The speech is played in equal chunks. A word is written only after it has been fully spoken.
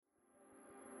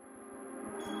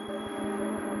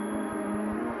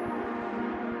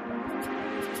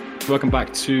Welcome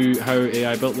back to How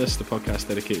AI Built This, the podcast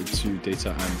dedicated to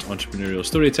data and entrepreneurial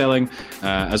storytelling.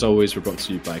 As always, we're brought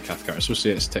to you by Cathcart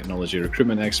Associates, technology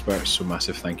recruitment experts, so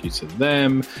massive thank you to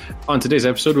them. On today's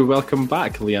episode, we welcome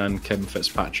back Leanne Kim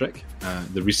Fitzpatrick,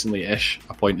 the recently-ish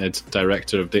appointed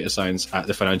Director of Data Science at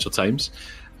the Financial Times.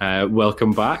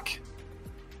 Welcome back.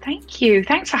 Thank you.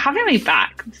 Thanks for having me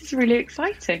back. This is really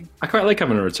exciting. I quite like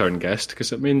having a return guest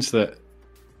because it means that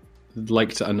they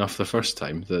liked it enough the first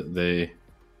time that they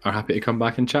are happy to come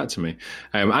back and chat to me.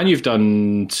 And you've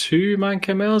done 2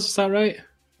 Manca mails, is that right?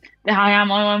 I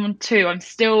am. I'm on 2. I'm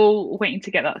still waiting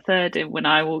to get that third in when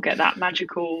I will get that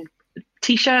magical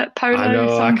t-shirt,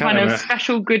 polo, some kind of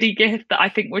special goodie gift that I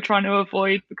think we're trying to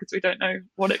avoid because we don't know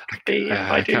what it could be if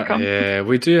I do come. Yeah,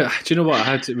 we do. Do you know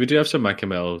what? We do have some Manca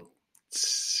mail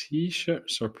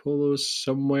t-shirts or polos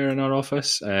somewhere in our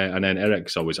office, and then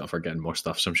Eric's always up for getting more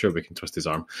stuff, so I'm sure we can twist his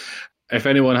arm. If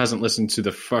anyone hasn't listened to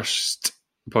the first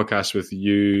podcast with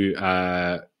you,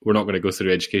 we're not going to go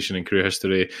through education and career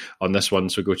history on this one,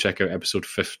 so go check out episode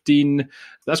 15.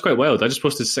 That's quite wild. I just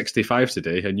posted 65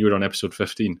 today and you were on episode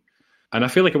 15, and I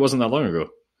feel like it wasn't that long ago.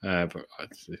 But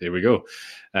here we go.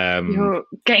 You're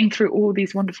getting through all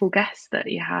these wonderful guests that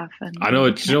you have. And I know.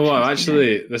 Do you know what?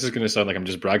 Actually, this is going to sound like I'm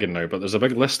just bragging now, but there's a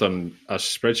big list on a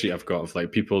spreadsheet I've got of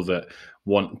like people that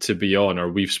want to be on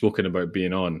or we've spoken about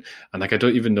being on. And like, I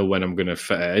don't even know when I'm going to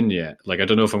fit it in yet. Like, I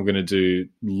don't know if I'm going to do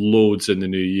loads in the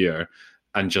new year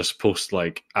and just post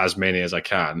like as many as I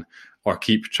can, or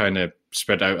keep trying to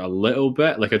spread out a little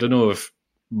bit. Like, I don't know if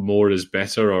more is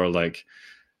better or like,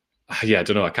 yeah, I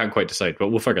don't know. I can't quite decide, but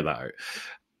we'll figure that out.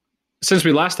 Since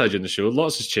we last had you on the show,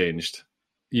 lots has changed.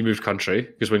 You moved country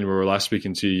because when we were last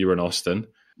speaking to you, you were in Austin.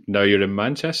 Now you're in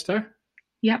Manchester?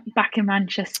 Yep, back in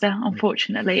Manchester,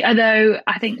 unfortunately. Although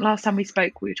I think last time we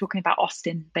spoke, we were talking about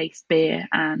Austin-based beer,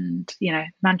 and, you know,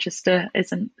 Manchester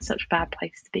isn't such a bad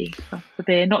place to be for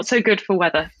beer. Not so good for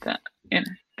weather, but, you know.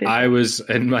 Beer. I was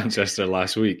in Manchester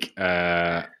last week,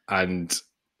 and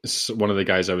one of the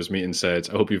guys I was meeting said,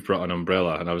 I hope you've brought an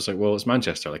umbrella. And I was like, well, it's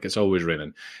Manchester. Like, it's always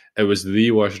raining. It was the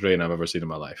worst rain I've ever seen in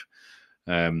my life.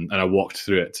 And I walked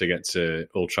through it to get to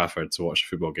Old Trafford to watch the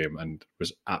football game and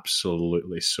was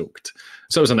absolutely soaked.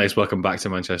 So it was a nice welcome back to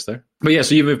Manchester. But yeah,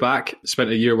 so you moved back,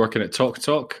 spent a year working at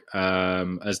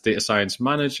TalkTalk as data science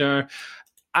manager,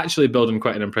 actually building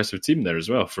quite an impressive team there as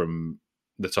well from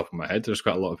the top of my head. There's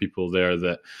quite a lot of people there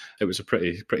that it was a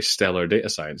pretty stellar data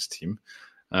science team.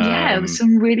 Yeah, it was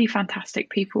some really fantastic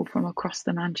people from across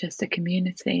the Manchester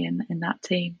community in that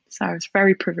team. So I was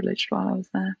very privileged while I was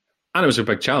there. And it was a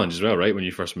big challenge as well, right? When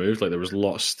you first moved, like there was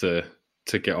lots to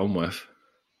get on with.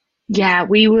 Yeah,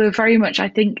 we were very much, I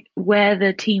think, where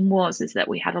the team was is that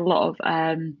we had a lot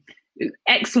of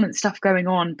excellent stuff going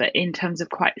on, but in terms of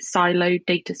quite siloed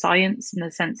data science, in the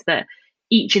sense that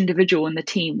each individual in the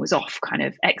team was off kind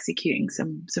of executing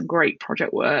some great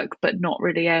project work, but not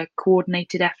really a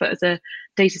coordinated effort as a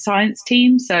data science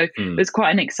team. So it was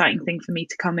quite an exciting thing for me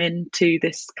to come into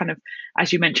this kind of,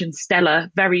 as you mentioned, stellar,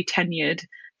 very tenured,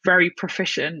 very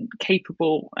proficient,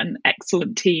 capable and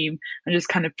excellent team, and just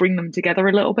kind of bring them together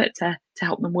a little bit to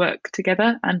help them work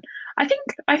together. And I think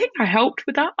I helped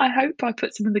with that. I hope I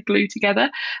put some of the glue together.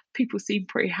 People seemed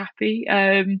pretty happy.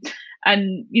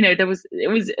 And you know, it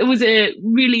was a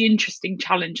really interesting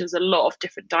challenge. There's a lot of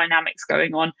different dynamics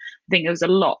going on. I think there was a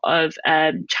lot of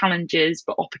challenges,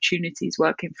 but opportunities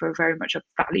working for very much a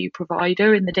value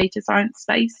provider in the data science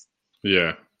space.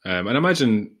 Yeah, and I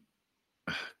imagine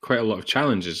quite a lot of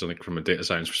challenges, like from a data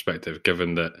science perspective,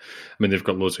 given that, I mean, they've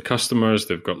got loads of customers,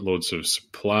 they've got loads of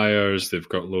suppliers, they've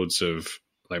got loads of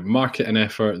like marketing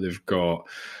effort, they've got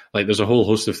like, there's a whole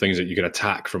host of things that you can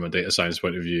attack from a data science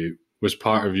point of view. Was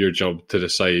part of your job to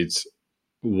decide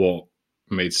what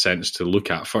made sense to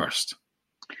look at first?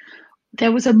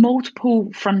 There was a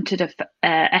multiple fronted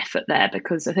effort there,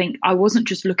 because I think I wasn't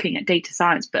just looking at data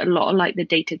science, but a lot of like the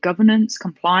data governance,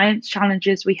 compliance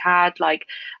challenges we had, like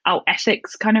our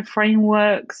ethics kind of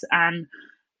frameworks. And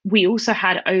we also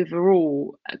had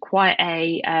overall quite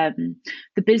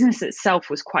the business itself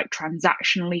was quite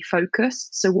transactionally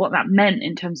focused. So what that meant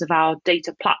in terms of our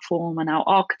data platform and our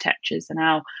architectures and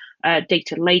our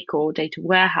data lake or data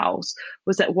warehouse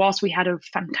was that whilst we had a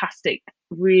fantastic,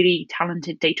 really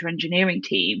talented data engineering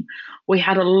team, we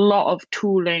had a lot of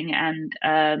tooling and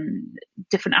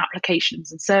different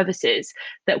applications and services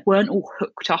that weren't all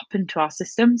hooked up into our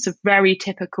system. So very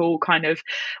typical kind of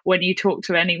when you talk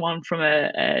to anyone from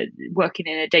working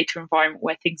in a data environment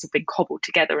where things have been cobbled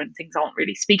together and things aren't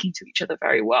really speaking to each other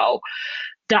very well.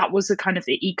 that was the kind of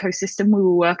the ecosystem we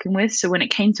were working with. So when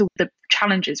it came to the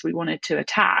challenges we wanted to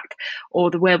attack, or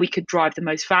where we could drive the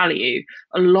most value,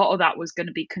 a lot of that was going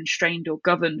to be constrained or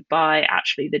governed by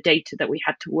actually the data that we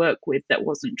had to work with, that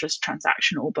wasn't just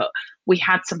transactional, but we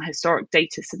had some historic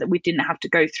data so that we didn't have to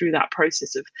go through that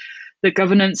process of the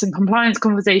governance and compliance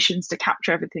conversations to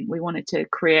capture everything we wanted to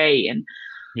create. And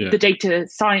the data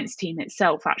science team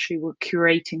itself actually were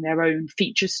curating their own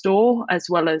feature store, as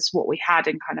well as what we had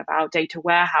in kind of our data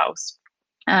warehouse.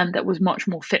 That was much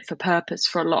more fit for purpose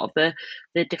for a lot of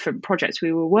the different projects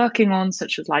we were working on,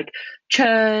 such as like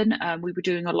churn. We were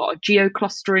doing a lot of geo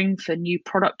clustering for new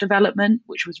product development,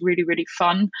 which was really, really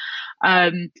fun.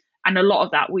 And a lot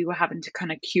of that we were having to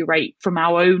kind of curate from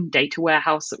our own data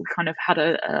warehouse, that we kind of had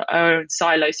our own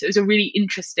silo. So it was a really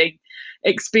interesting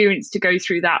experience to go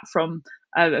through that from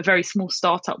a very small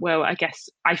startup, where I guess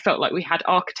I felt like we had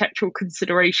architectural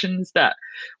considerations that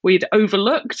we'd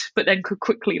overlooked, but then could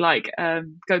quickly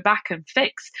go back and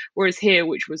fix. Whereas here,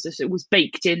 which was it was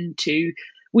baked into,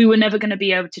 we were never going to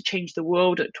be able to change the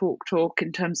world at TalkTalk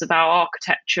in terms of our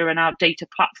architecture and our data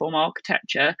platform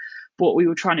architecture. But what we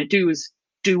were trying to do was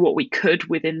do what we could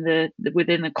within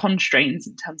the constraints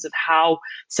in terms of how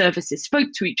services spoke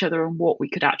to each other and what we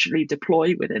could actually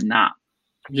deploy within that.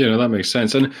 Yeah, no, that makes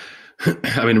sense. And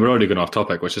I mean, we're already going off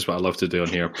topic, which is what I love to do on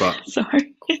here. But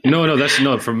sorry. No, that's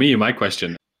not for me. My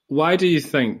question: why do you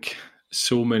think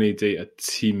so many data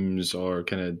teams or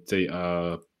kind of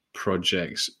data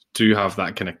projects do have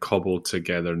that kind of cobbled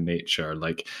together nature?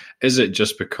 Like, is it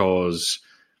just because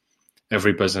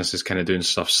every business is kind of doing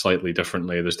stuff slightly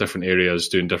differently? There's different areas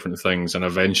doing different things, and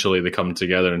eventually they come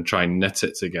together and try and knit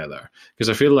it together. Because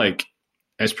I feel like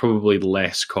it's probably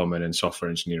less common in software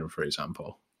engineering, for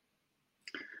example.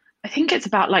 I think it's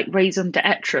about like raison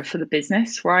d'etre for the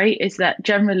business, right? Is that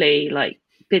generally like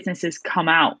businesses come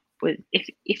out with, if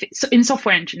it's in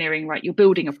software engineering, right, you're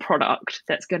building a product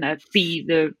that's going to be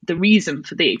the reason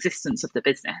for the existence of the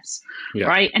business,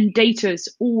 right? And data is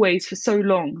always for so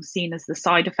long seen as the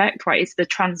side effect, right? It's the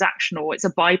transactional, it's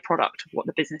a byproduct of what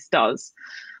the business does.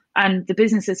 And the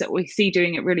businesses that we see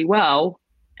doing it really well,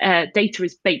 data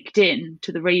is baked in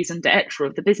to the raison d'etre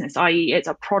of the business, i.e. it's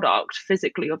a product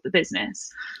physically of the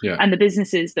business. And the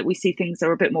businesses that we see things that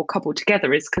are a bit more coupled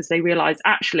together is because they realize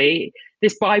actually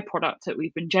this byproduct that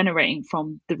we've been generating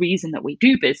from the reason that we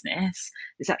do business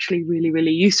is actually really,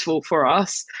 really useful for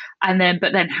us.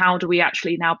 But then how do we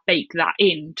actually now bake that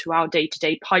into our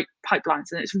day-to-day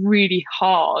pipelines? And it's really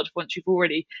hard once you've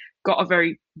already got a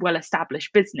very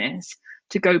well-established business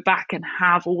to go back and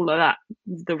have all of that,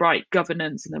 the right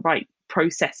governance and the right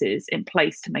processes in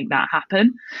place to make that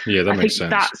happen. Yeah, that makes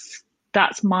sense.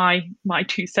 That's my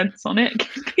 2 cents on it,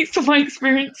 based on my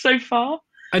experience so far.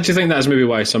 And do you think that's maybe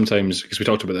why sometimes, because we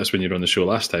talked about this when you were on the show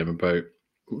last time about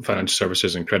financial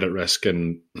services and credit risk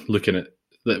and looking at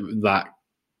that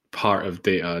part of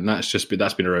data, and that's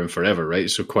been around forever, right?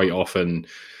 So quite often,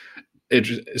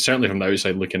 certainly from the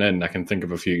outside looking in, I can think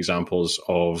of a few examples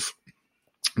of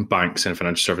banks and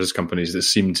financial services companies that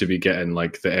seem to be getting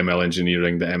like the ML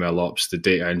engineering, the ML ops, the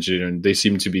data engineering, they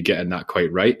seem to be getting that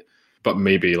quite right. But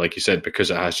maybe, like you said,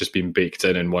 because it has just been baked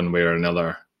in one way or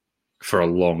another for a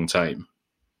long time.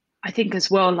 I think as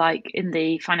well, like in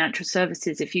the financial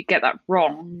services, if you get that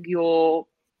wrong,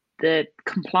 the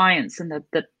compliance and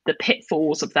the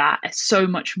pitfalls of that are so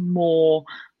much more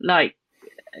like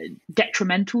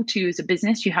detrimental to you as a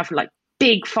business. You have like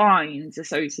big fines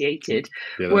associated,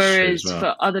 whereas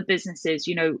for other businesses,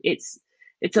 you know, it's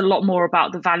a lot more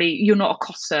about the value. You're not a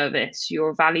cost service, you're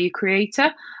a value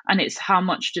creator, and it's how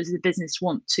much does the business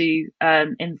want to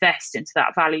invest into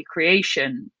that value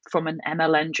creation from an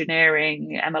ML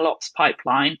engineering, ML ops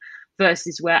pipeline,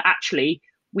 versus where actually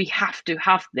we have to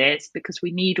have this because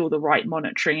we need all the right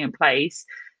monitoring in place.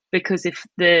 Because if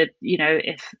a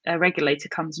regulator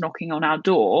comes knocking on our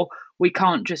door, we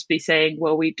can't just be saying,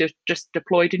 well, we just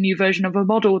deployed a new version of a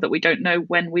model that we don't know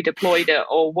when we deployed it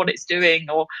or what it's doing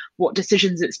or what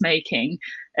decisions it's making.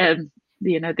 The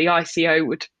ICO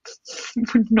would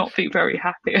not be very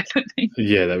happy, I don't think.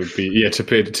 Yeah, that would be, to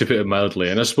put it mildly.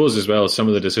 And I suppose as well, some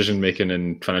of the decision making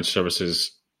in financial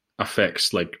services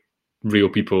affects like real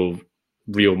people,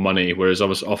 real money, whereas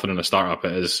often in a startup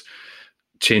it is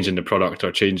changing the product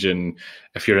or changing,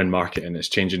 if you're in marketing, it's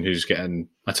changing who's getting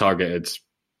a targeted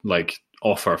like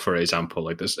offer, for example.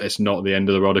 Like this, it's not the end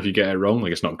of the world if you get it wrong.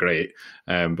 Like it's not great,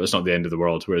 but it's not the end of the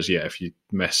world. Whereas if you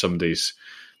mess somebody's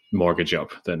mortgage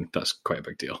up, then that's quite a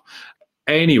big deal.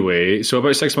 Anyway, so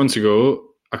about 6 months ago,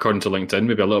 according to LinkedIn,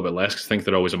 maybe a little bit less because I think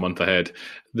they're always a month ahead,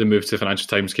 the move to Financial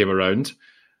Times came around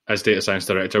as data science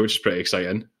director, which is pretty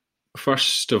exciting.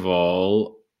 First of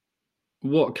all,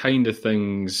 what kind of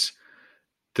things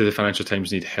do the Financial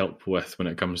Times need help with when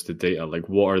it comes to data? Like,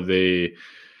 what do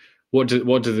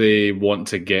they want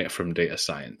to get from data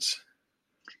science?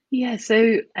 Yeah,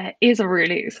 so it is a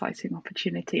really exciting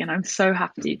opportunity, and I'm so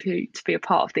happy to be a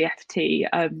part of the FT,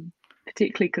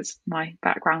 particularly because my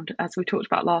background, as we talked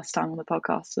about last time on the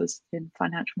podcast, was in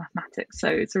financial mathematics. So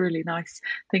it's a really nice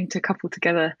thing to couple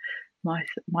together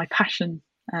my passion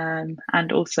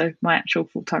and also my actual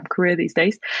full-time career these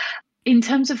days. In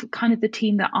terms of kind of the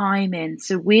team that I'm in,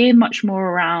 so we're much more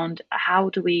around how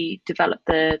do we develop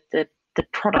the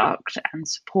product and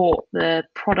support the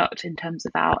product in terms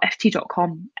of our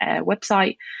ft.com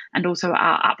website and also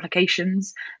our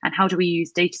applications, and how do we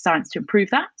use data science to improve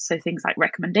that, so things like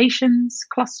recommendations,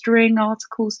 clustering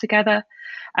articles together,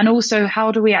 and also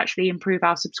how do we actually improve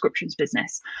our subscriptions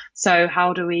business, so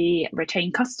how do we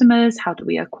retain customers, how do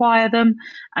we acquire them,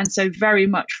 and so very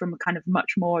much from a kind of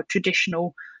much more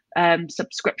traditional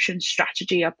subscription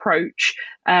strategy approach.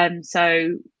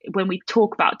 So when we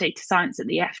talk about data science at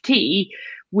the FT,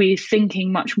 we're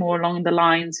thinking much more along the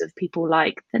lines of people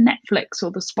like the Netflix or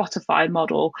the Spotify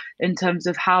model in terms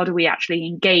of how do we actually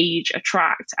engage,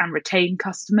 attract, and retain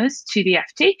customers to the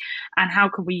FT, and how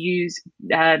can we use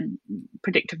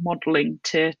predictive modeling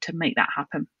to make that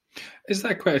happen. Is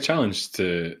that quite a challenge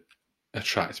to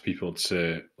attract people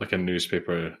to like a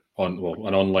newspaper an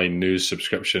online news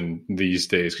subscription these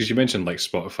days? Because you mentioned like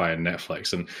Spotify and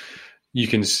Netflix, and you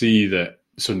can see that.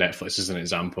 So Netflix is an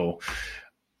example.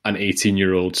 An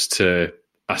 18-year-old to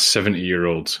a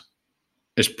 70-year-old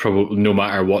is probably, no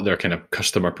matter what their kind of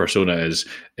customer persona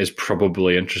is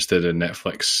probably interested in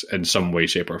Netflix in some way,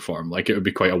 shape, or form. Like it would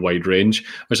be quite a wide range.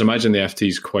 Whereas imagine the FT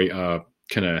is quite a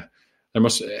kind of,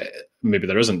 maybe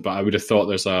there isn't, but I would have thought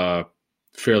there's a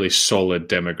fairly solid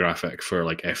demographic for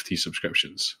like FT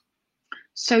subscriptions.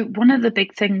 So one of the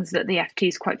big things that the FT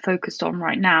is quite focused on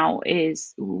right now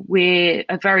is we're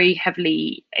a very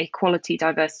heavily equality,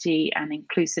 diversity, and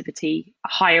inclusivity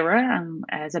hirer. And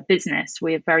as a business,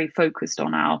 we're very focused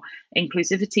on our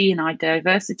inclusivity and our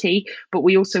diversity, but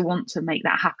we also want to make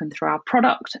that happen through our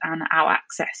product and our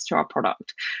access to our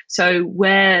product. So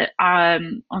where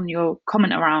on your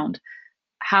comment around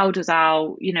how does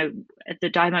our, the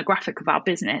demographic of our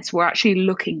business, we're actually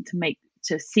looking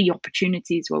to see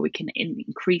opportunities where we can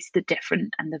increase the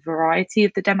different and the variety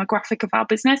of the demographic of our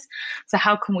business. So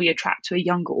how can we attract to a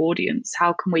younger audience?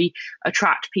 How can we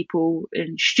attract people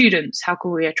in students? How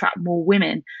can we attract more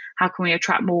women? How can we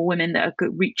attract more women that are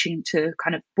reaching to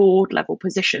kind of board level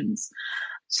positions?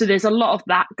 So there's a lot of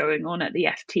that going on at the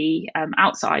FT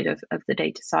outside of the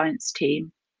data science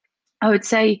team. I would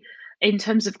say in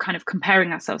terms of kind of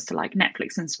comparing ourselves to like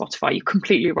Netflix and Spotify, you're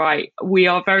completely right. We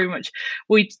are very much,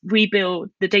 we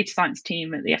build, the data science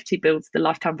team at the FT builds the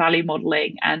lifetime value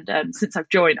modeling. And since I've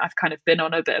joined, I've kind of been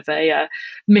on a bit of a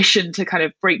mission to kind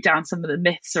of break down some of the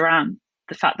myths around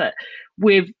the fact that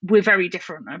we're very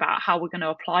different about how we're going to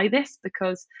apply this,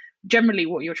 because generally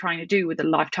what you're trying to do with the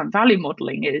lifetime value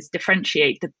modeling is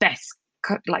differentiate the best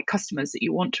like customers that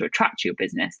you want to attract to your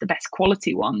business, the best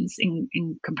quality ones in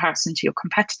comparison to your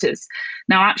competitors.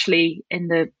 Now, actually, in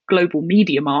the global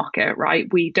media market, right,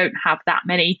 we don't have that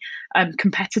many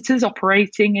competitors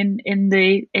operating in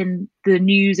the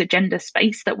news agenda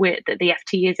space that the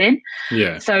FT is in.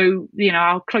 Yeah. So,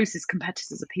 our closest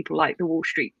competitors are people like the Wall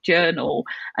Street Journal.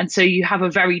 And so you have a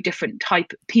very different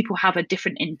type, people have a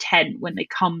different intent when they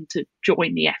come to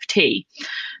join the FT.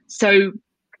 So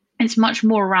it's much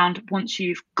more around, once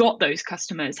you've got those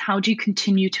customers, how do you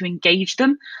continue to engage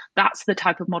them? That's the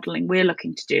type of modeling we're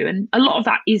looking to do. And a lot of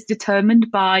that is determined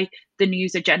by the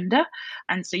news agenda.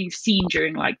 And so you've seen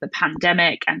during like the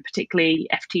pandemic, and particularly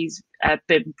FT's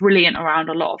been brilliant around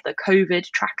a lot of the COVID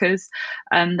trackers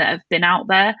that have been out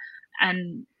there.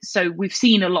 And so we've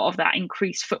seen a lot of that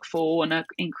increased footfall and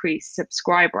increased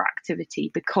subscriber activity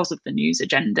because of the news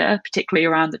agenda, particularly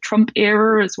around the Trump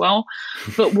era as well.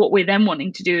 But what we're then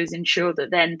wanting to do is ensure that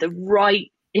then the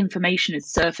right information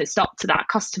is surfaced up to that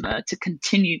customer to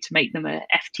continue to make them a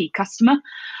FT customer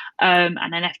and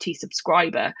an FT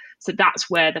subscriber. So that's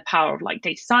where the power of like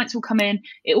data science will come in.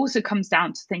 It also comes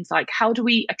down to things like, how do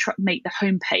we make the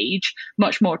homepage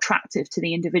much more attractive to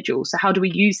the individual? So how do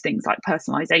we use things like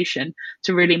personalization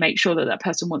to really make sure that that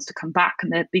person wants to come back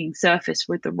and they're being surfaced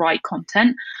with the right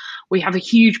content? We have a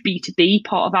huge B2B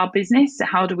part of our business. So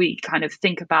how do we kind of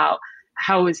think about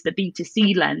how is the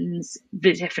B2C lens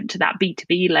different to that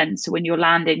B2B lens? So when you're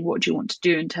landing, what do you want to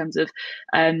do in terms of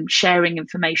sharing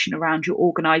information around your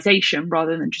organization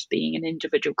rather than just being an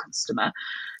individual customer?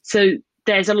 So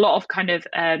there's a lot of kind of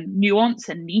nuance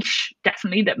and niche,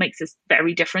 definitely, that makes us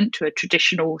very different to a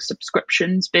traditional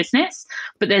subscriptions business.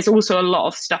 But there's also a lot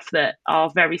of stuff that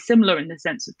are very similar in the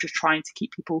sense of just trying to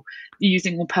keep people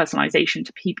using more personalization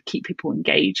to keep people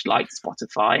engaged, like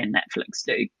Spotify and Netflix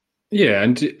do. Yeah,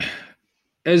 and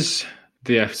is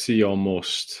the FT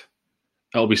almost,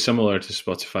 it'll be similar to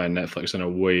Spotify and Netflix in a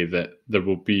way that there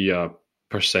will be a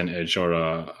percentage or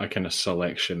a kind of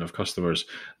selection of customers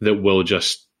that will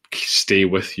just stay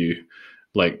with you,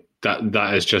 like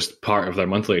that is just part of their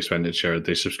monthly expenditure.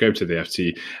 They subscribe to the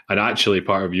FT, and actually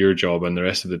part of your job and the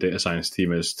rest of the data science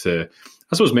team is to,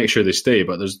 I suppose, make sure they stay,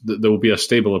 but there will be a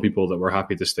stable of people that were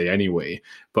happy to stay anyway.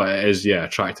 But it is, yeah,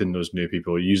 attracting those new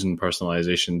people, using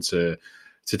personalization to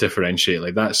differentiate.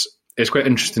 Like it's quite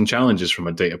interesting challenges from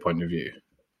a data point of view.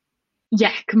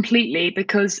 Yeah, completely.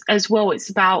 Because as well, it's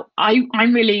about,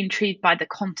 I'm really intrigued by the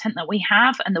content that we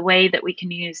have and the way that we can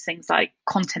use things like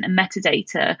content and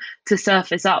metadata to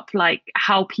surface up like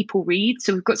how people read.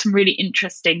 So we've got some really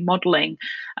interesting modeling,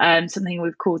 something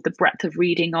we've called the breadth of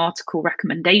reading article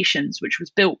recommendations, which was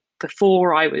built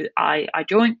before I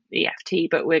joined the FT,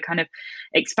 but we're kind of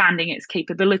expanding its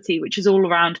capability, which is all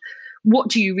around what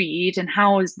do you read and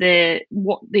how is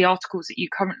what the articles that you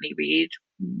currently read,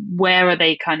 where are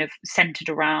they kind of centered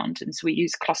around? And so we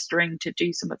use clustering to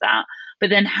do some of that. But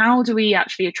then how do we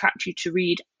actually attract you to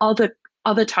read other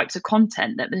types of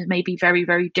content that may be very,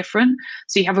 very different?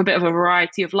 So you have a bit of a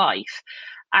variety of life.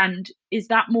 And is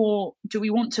that more, do we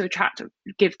want to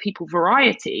give people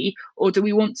variety, or do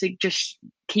we want to just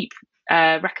keep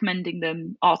recommending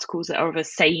them articles that are of the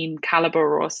same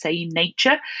caliber or same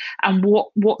nature? And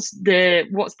what's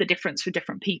the difference for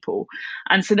different people?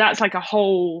 And so that's like a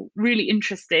whole really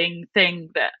interesting thing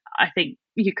that I think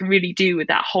you can really do with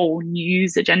that whole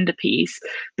news agenda piece,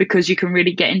 because you can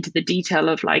really get into the detail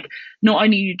of like, not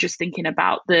only you just thinking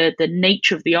about the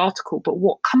nature of the article, but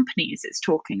what companies it's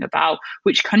talking about,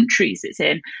 which countries it's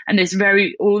in. And there's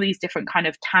all these different kind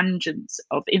of tangents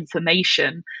of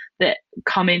information that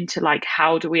come into like,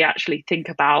 how do we actually think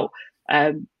about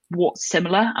what's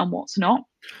similar and what's not?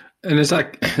 And is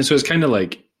that, so it's kind of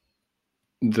like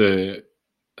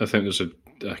I think there's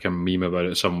like a meme about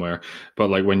it somewhere,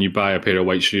 but like when you buy a pair of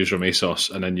white shoes from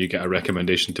ASOS and then you get a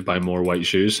recommendation to buy more white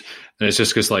shoes, and it's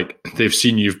just because like they've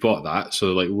seen you've bought that,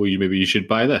 so like, well, maybe you should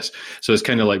buy this. So it's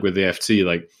kind of like with the FT,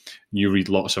 like you read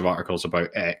lots of articles about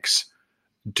X.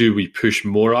 Do we push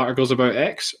more articles about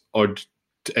X, or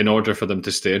in order for them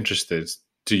to stay interested,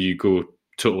 do you go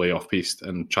totally off piste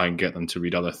and try and get them to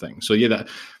read other things? So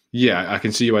I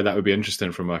can see why that would be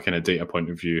interesting from a kind of data point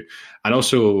of view, and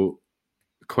also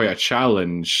quite a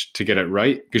challenge to get it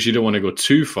right, because you don't want to go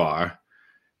too far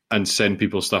and send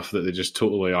people stuff that they just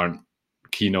totally aren't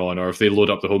keen on, or if they load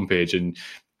up the homepage and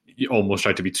you almost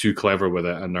try to be too clever with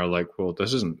it and they're like, well,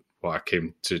 this isn't what I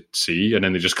came to see, and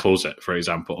then they just close it, for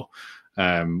example,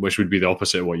 which would be the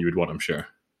opposite of what you would want, I'm sure.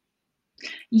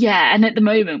 Yeah, and at the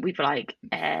moment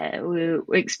we're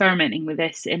experimenting with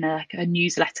this in a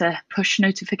newsletter push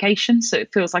notification, so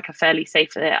it feels like a fairly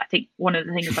safe. I think one of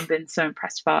the things I've been so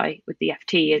impressed by with the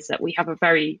FT is that we have a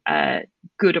very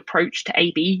good approach to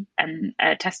A/B and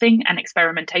testing and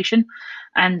experimentation,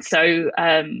 and so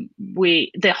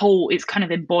the whole is kind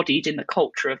of embodied in the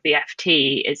culture of the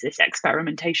FT is this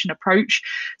experimentation approach.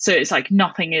 So it's like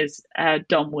nothing is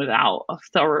done without a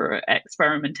thorough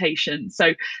experimentation.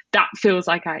 So that feels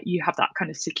like you have that kind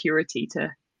of security to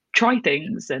try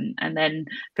things and then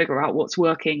figure out what's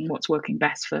working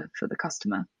best for the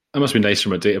customer. It must be nice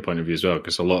from a data point of view as well,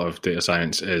 because a lot of data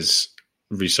science is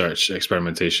research,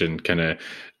 experimentation, kind of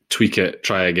tweak it,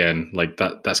 try again, like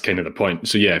that's kind of the point.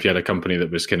 So yeah, if you had a company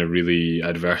that was kind of really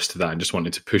adverse to that and just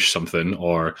wanted to push something,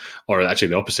 or actually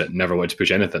the opposite, never wanted to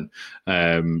push anything,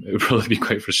 it would probably be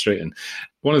quite frustrating.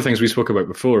 One of the things we spoke about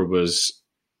before was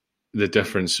the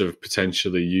difference of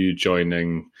potentially you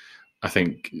joining, I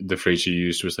think the phrase you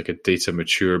used was like a data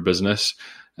mature business,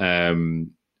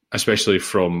 especially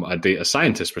from a data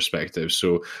scientist perspective.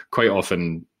 So quite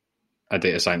often a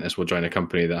data scientist will join a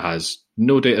company that has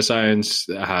no data science,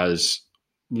 that has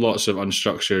lots of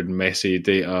unstructured, messy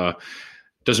data,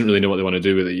 doesn't really know what they want to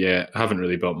do with it yet, haven't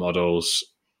really built models.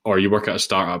 Or you work at a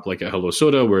startup like at Hello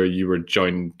Soda, where you were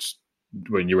joined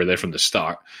when you were there from the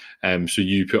start. So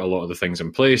you put a lot of the things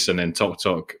in place, and then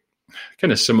Talk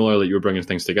kind of similarly, you were bringing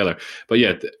things together. But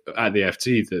yeah, at the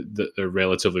FT, they're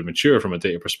relatively mature from a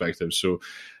data perspective. So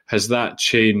has that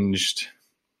changed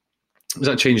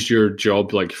your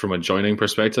job, like from a joining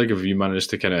perspective? Have you managed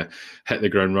to kind of hit the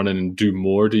ground running and do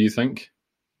more, do you think?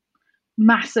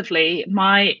 Massively.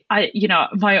 My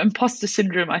imposter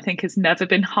syndrome, I think, has never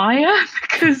been higher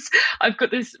because I've got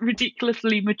this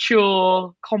ridiculously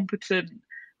mature, competent,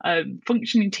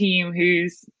 functioning team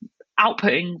who's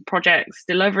outputting projects,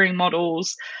 delivering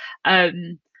models,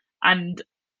 and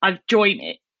I've joined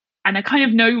it. And I kind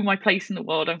of know my place in the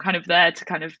world. I'm kind of there to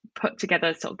kind of put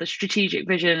together sort of the strategic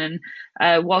vision.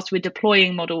 And whilst we're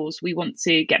deploying models, we want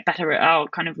to get better at our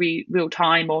kind of real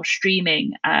time or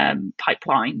streaming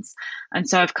pipelines. And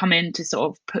so I've come in to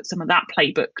sort of put some of that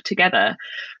playbook together.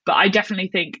 But I definitely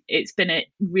think it's been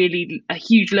a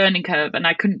huge learning curve. And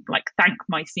I couldn't thank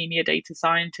my senior data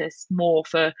scientists more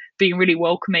for being really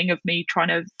welcoming of me trying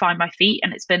to find my feet.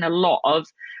 And it's been a lot of,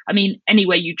 I mean,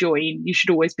 anywhere you join, you should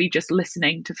always be just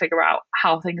listening to figure out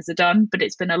how things are done. But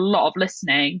it's been a lot of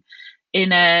listening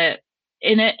in a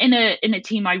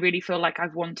team. I really feel like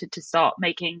I've wanted to start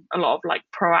making a lot of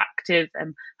proactive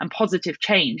and positive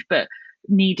change, but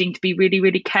needing to be really,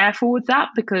 really careful with that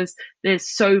because there's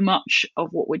so much of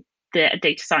what the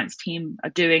data science team are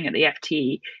doing at the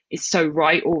FT is so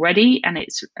right already, and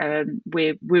it's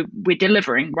we're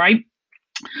delivering right.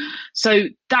 So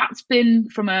that's been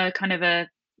from a kind of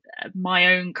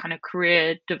my own kind of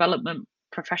career development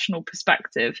professional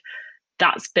perspective.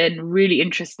 That's been really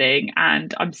interesting,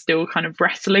 and I'm still kind of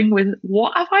wrestling with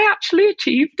what have I actually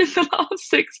achieved in the last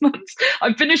 6 months.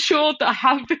 I've been assured that I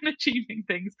have been achieving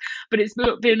things, but it's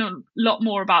been a lot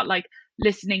more about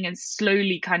listening and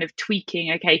slowly kind of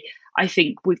tweaking. Okay, I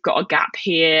think we've got a gap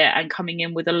here, and coming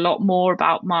in with a lot more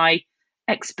about my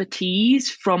expertise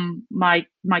from my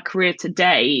career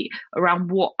today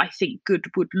around what I think good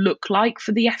would look like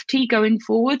for the FT going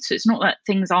forward. So it's not that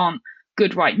things aren't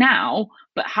good right now,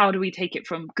 but how do we take it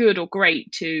from good or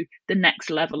great to the next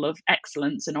level of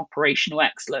excellence and operational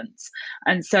excellence?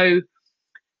 And so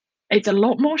it's a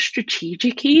lot more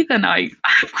strategic-y than I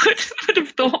would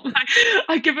have thought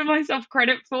I've given myself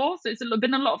credit for. So it's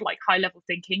been a lot of high-level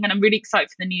thinking, and I'm really excited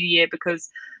for the new year because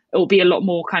it will be a lot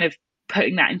more kind of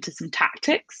putting that into some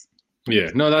tactics.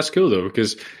 Yeah, no, that's cool though,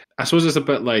 because I suppose it's a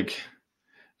bit and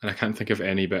I can't think of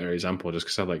any better example just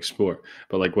because I like sport,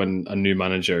 but when a new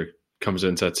manager comes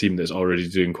into a team that's already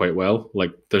doing quite well,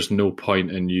 there's no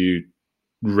point in you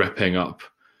ripping up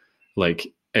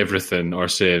everything or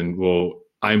saying, well,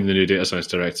 I'm the new data science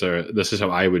director, this is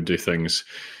how I would do things,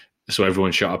 so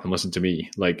everyone shut up and listen to me.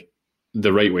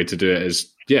 The right way to do it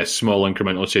is, small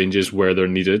incremental changes where they're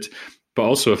needed, but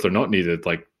also if they're not needed,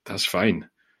 that's fine.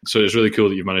 So it's really cool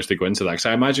that you've managed to go into that, because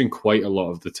I imagine quite a lot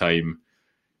of the time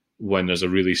when there's a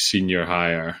really senior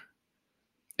hire,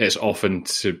 it's often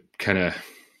to kind of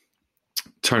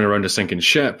turn around a sinking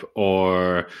ship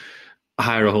or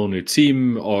hire a whole new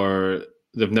team, or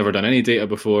they've never done any data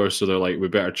before, so they're we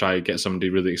better try get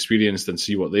somebody really experienced and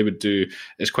see what they would do.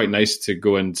 It's quite nice to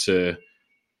go into,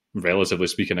 relatively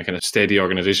speaking, a kind of steady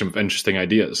organization with interesting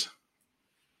ideas.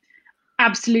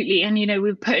 Absolutely. And,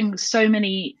 we're putting so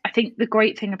many, I think the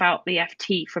great thing about the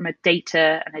FT from a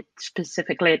data and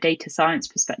specifically a data science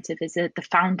perspective is that the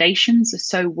foundations are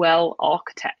so well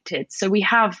architected. So we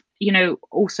have,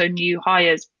 also new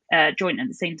hires joined at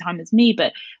the same time as me,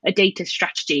 but a data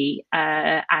strategy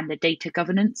and a data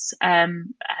governance,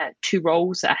 2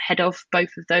 roles ahead of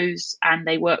both of those, and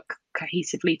they work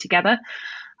cohesively together.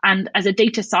 And as a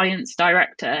data science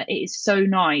director, it is so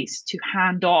nice to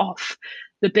hand off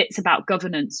the bits about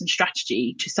governance and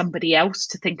strategy to somebody else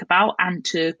to think about and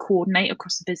to coordinate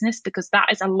across the business, because that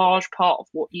is a large part of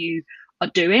what you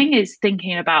are doing, is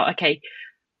thinking about, okay,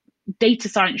 data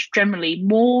science generally,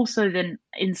 more so than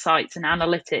insights and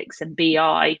analytics and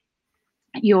BI,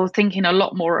 you're thinking a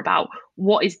lot more about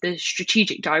what is the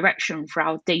strategic direction for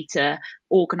our data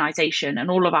organization and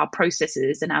all of our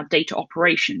processes and our data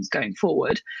operations going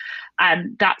forward.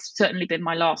 And that's certainly been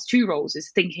my last 2 roles,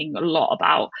 is thinking a lot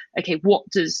about, okay, what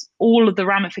does all of the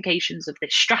ramifications of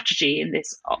this strategy and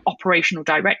this operational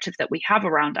directive that we have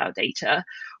around our data,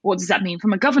 what does that mean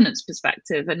from a governance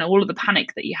perspective, and all of the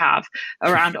panic that you have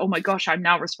around, oh my gosh, I'm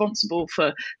now responsible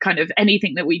for kind of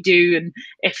anything that we do. And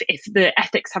if the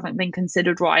ethics haven't been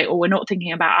considered right, or we're not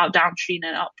thinking about our downstream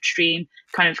and upstream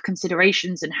kind of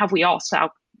considerations, and have we asked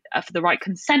for the right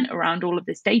consent around all of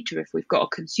this data if we've got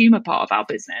a consumer part of our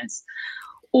business,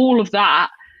 all of that,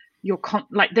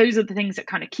 those are the things that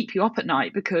kind of keep you up at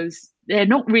night, because they're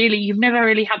not really, you've never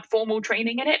really had formal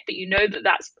training in it, but that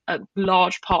that's a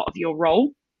large part of your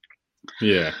role.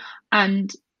 Yeah.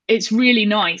 And it's really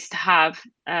nice to have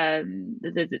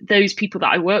those people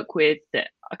that I work with that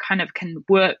I kind of can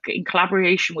work in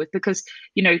collaboration with, because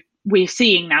we're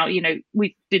seeing now,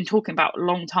 we've been talking about a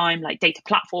long time, like data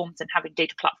platforms and having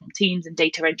data platform teams and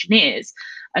data engineers.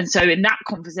 And so in that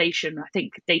conversation, I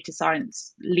think data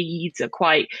science leads are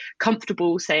quite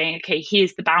comfortable saying, okay,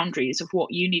 here's the boundaries of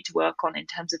what you need to work on in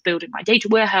terms of building my data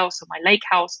warehouse or my lake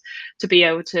house to be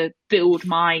able to build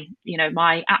my,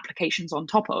 my applications on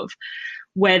top of.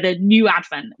 Where the new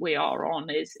advent we are on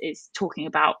is talking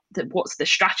about what's the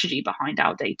strategy behind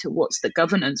our data, what's the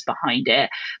governance behind it,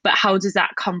 but how does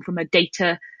that come from a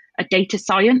data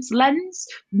science lens,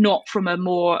 not from a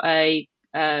more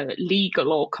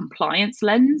legal or compliance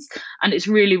lens. And it's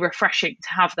really refreshing to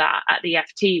have that at the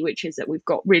FT, which is that we've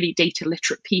got really data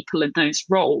literate people in those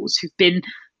roles who've been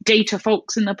data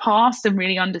folks in the past and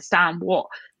really understand what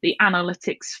the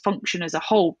analytics function as a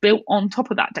whole built on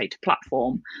top of that data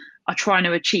platform are trying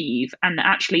to achieve, and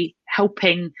actually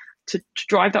helping to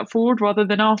drive that forward rather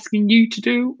than asking you to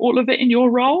do all of it in your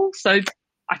role. So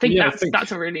I think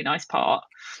that's a really nice part.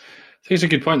 I think it's a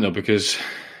good point though, because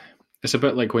it's a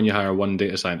bit like when you hire one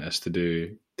data scientist to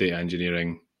do data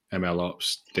engineering, ML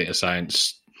ops, data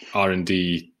science,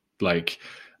 R&D, like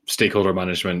stakeholder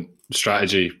management,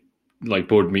 strategy, like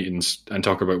board meetings, and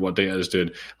talk about what data is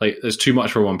doing. Like, there's too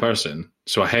much for one person.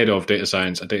 So a head of data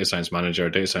science, a data science manager,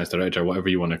 a data science director,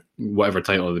 whatever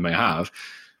title they might have,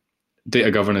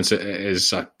 data governance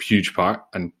is a huge part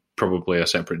and probably a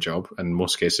separate job in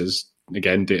most cases.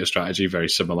 Again, data strategy, very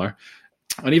similar.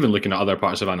 And even looking at other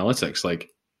parts of analytics, like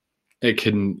you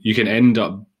can end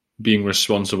up being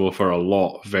responsible for a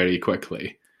lot very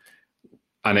quickly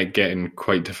and it getting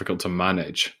quite difficult to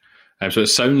manage. So it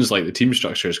sounds like the team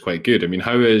structure is quite good. I mean,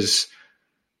 how is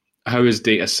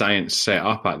data science set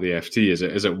up at the FT? Is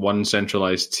it one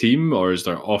centralized team, or is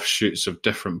there offshoots of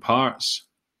different parts?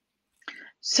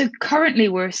 So currently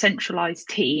we're a centralized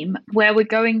team. Where we're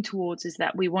going towards is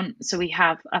that we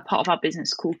have a part of our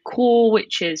business called Core,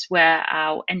 which is where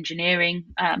our engineering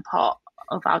part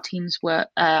of our teams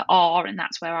are, and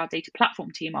that's where our data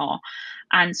platform team are.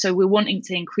 And so we're wanting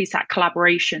to increase that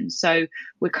collaboration. So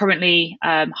we're currently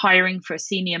hiring for a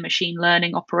senior machine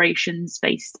learning operations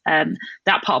based.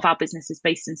 That part of our business is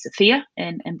based in Sofia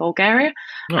in Bulgaria.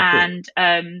 Oh, and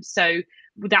cool. So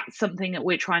that's something that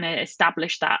we're trying to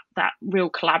establish, that real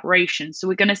collaboration. So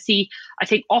we're going to see, I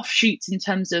think, offshoots in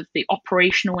terms of the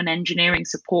operational and engineering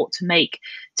support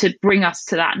to bring us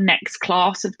to that next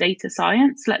class of data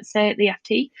science, let's say, at the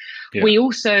FT. Yeah. We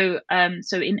also,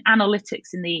 so in analytics,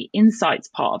 in the insights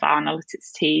part of our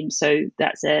analytics team, so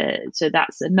that's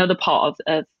another part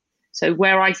of so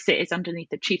where I sit is underneath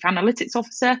the Chief Analytics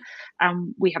Officer,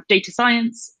 and we have data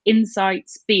science,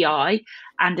 insights, BI,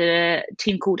 and a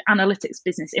team called Analytics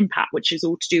Business Impact, which is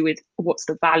all to do with what's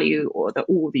the value or that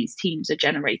all these teams are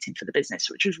generating for the business,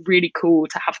 which was really cool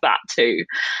to have that too.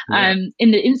 Yeah.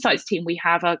 In the insights team, we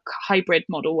have a hybrid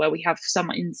model where we have some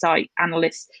insight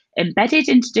analysts embedded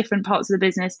into different parts of the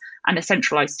business and a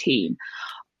centralized team.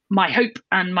 My hope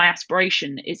and my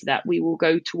aspiration is that we will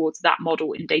go towards that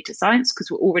model in data science, because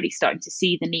we're already starting to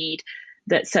see the need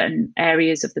that certain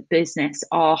areas of the business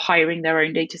are hiring their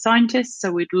own data scientists. So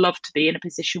we'd love to be in a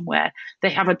position where they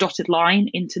have a dotted line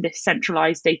into this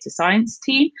centralized data science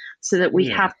team, so that we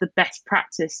have the best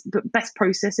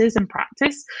processes and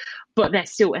practice, but they're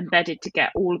still embedded to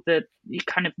get all of the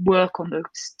kind of work on the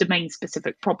domain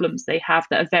specific problems they have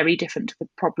that are very different to the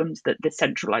problems that the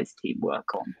centralized team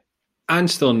work on. And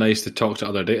still nice to talk to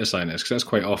other data scientists, because that's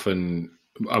quite often,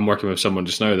 I'm working with someone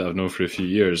just now that I've known for a few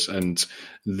years, and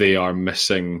they are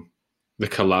missing the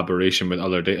collaboration with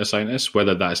other data scientists,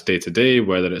 whether that's day to day,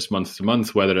 whether it's month to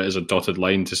month, whether it is a dotted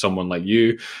line to someone like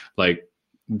you. Like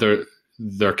they're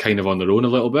kind of on their own a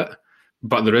little bit,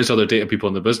 but there is other data people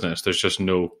in the business. There's just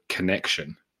no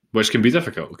connection, which can be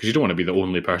difficult because you don't want to be the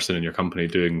only person in your company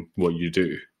doing what you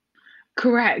do.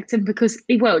 Correct. And because,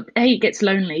 well, A, it gets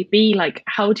lonely. B, like,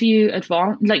 how do you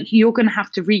advance? Like, you're going to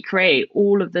have to recreate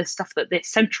all of the stuff that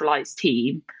this centralized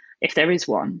team, if there is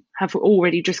one, have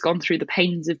already just gone through the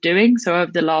pains of doing. So over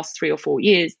the last 3 or 4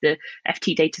 years, the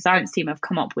FT data science team have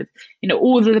come up with,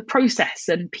 all of the process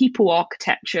and people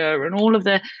architecture and all of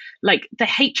the, like, the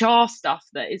HR stuff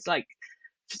that is like,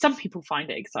 some people find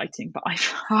it exciting, but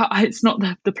it's not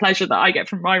the pleasure that I get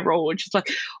from my role, which is like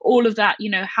all of that,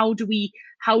 how do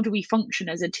we function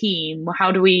as a team?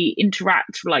 How do we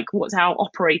interact? Like, what's our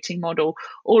operating model?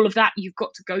 All of that, you've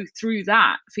got to go through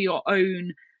that for your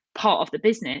own part of the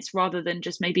business, rather than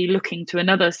just maybe looking to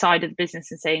another side of the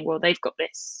business and saying, well, they've got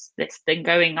this thing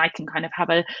going, I can kind of have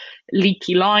a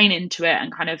leaky line into it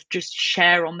and kind of just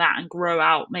share on that and grow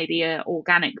out maybe a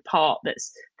organic part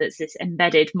that's this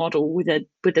embedded model with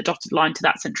a dotted line to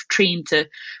that central team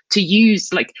to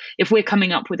use. Like, if we're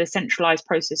coming up with a centralized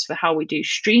process for how we do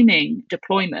streaming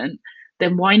deployment,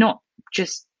 then why not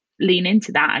just lean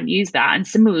into that and use that? And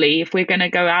similarly, if we're going to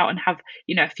go out and have,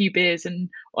 a few beers, and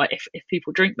or if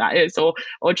people drink, that is,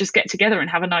 or just get together and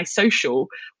have a nice social,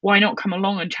 why not come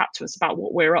along and chat to us about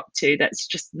what we're up to? That's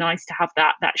just nice to have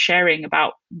that sharing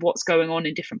about what's going on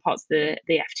in different parts of the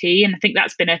FT. And I think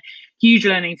that's been a huge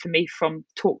learning for me from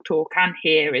Talk and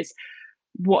here, is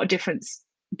what a difference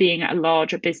being at a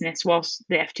larger business, whilst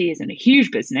the FT isn't a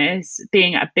huge business,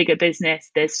 being at a bigger business,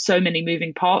 there's so many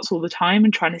moving parts all the time,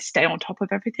 and trying to stay on top of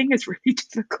everything is really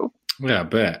difficult. Yeah, I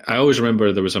bet. I always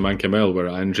remember there was a Man Camel where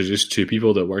I introduced two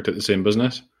people that worked at the same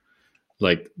business.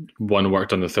 Like, one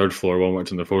worked on the third floor, one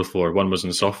worked on the fourth floor, one was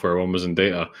in software, one was in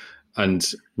data. And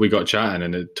we got chatting,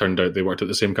 and it turned out they worked at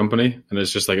the same company. And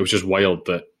it's just like, it was just wild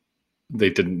that they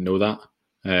didn't know that.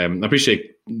 I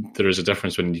appreciate there is a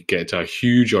difference when you get to a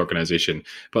huge organization,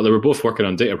 but they were both working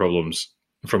on data problems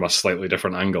from a slightly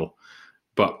different angle.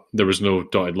 But there was no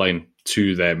dotted line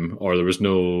to them, or there was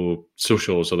no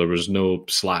socials, or there was no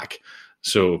Slack.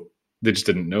 So they just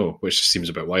didn't know, which seems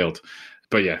a bit wild.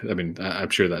 But yeah, I mean, I'm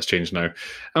sure that's changed now.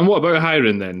 And what about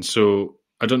hiring then? So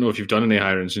I don't know if you've done any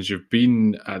hiring since you've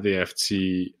been at the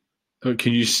FT.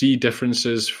 Can you see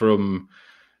differences from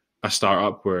a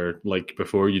startup where, like,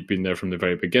 before, you'd been there from the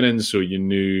very beginning, so you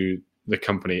knew the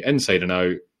company inside and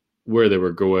out, where they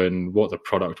were going, what the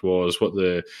product was, what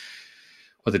the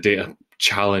data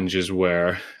challenges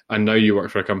were, and now you work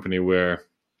for a company where,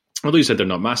 although you said they're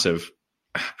not massive,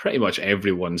 pretty much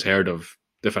everyone's heard of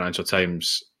the Financial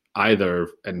Times, either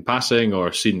in passing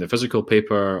or seen the physical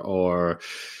paper or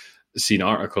seen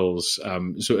articles.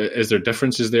 So is there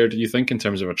differences there, do you think, in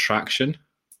terms of attraction?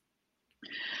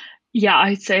 Yeah,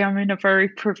 I'd say I'm in a very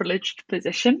privileged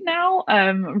position now.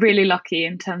 Really lucky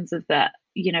in terms of that.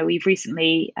 We've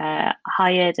recently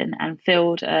hired and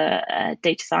filled a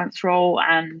data science role,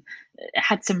 and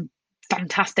had some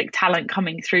fantastic talent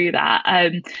coming through that.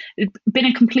 It's been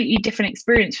a completely different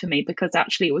experience for me, because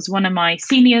actually it was one of my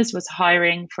seniors was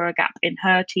hiring for a gap in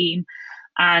her team,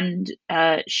 and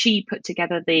she put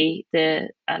together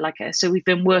so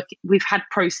we've had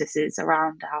processes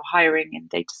around our hiring in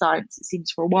data science, it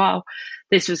seems, for a while.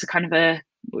 This was a kind of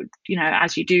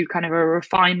as you do, kind of a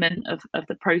refinement of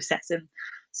the process. And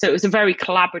so it was a very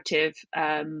collaborative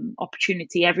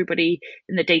opportunity. Everybody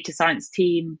in the data science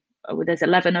team, there's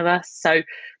 11 of us, so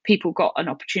people got an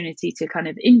opportunity to kind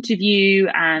of interview,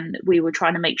 and we were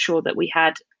trying to make sure that we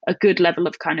had a good level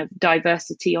of kind of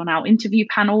diversity on our interview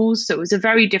panels. So it was a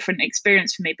very different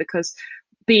experience for me, because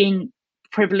being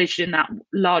privileged in that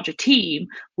larger team,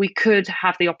 we could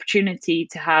have the opportunity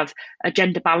to have a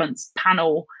gender balanced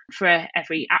panel for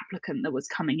every applicant that was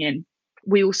coming in.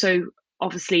 We also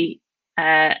obviously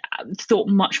thought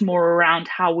much more around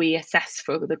how we assess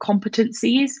for the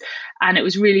competencies, and it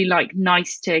was really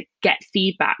nice to get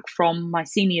feedback from my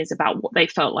seniors about what they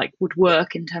felt like would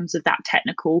work in terms of that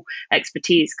technical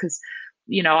expertise, because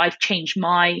I've changed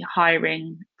my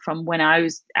hiring from when I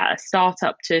was at a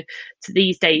startup to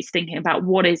these days, thinking about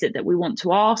what is it that we want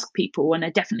to ask people. And I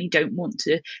definitely don't want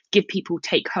to give people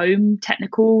take home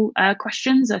technical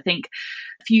questions. I think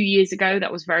a few years ago,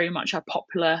 that was very much a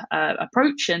popular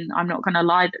approach. And I'm not going to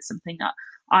lie, that's something that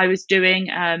I was doing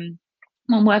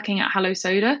when working at Hello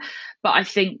Soda. But I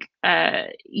think,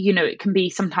 it can be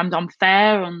sometimes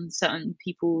unfair on certain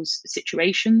people's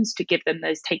situations to give them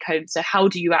those take homes. So how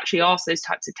do you actually ask those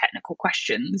types of technical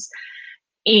questions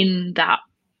in that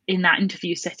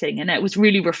interview setting? And it was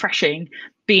really refreshing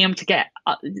being able to get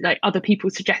other people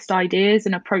suggest ideas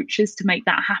and approaches to make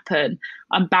that happen,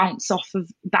 and bounce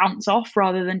off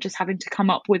rather than just having to come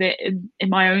up with it in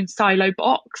my own silo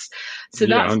box. So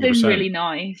that's 100%. Been really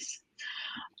nice.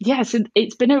 Yeah, so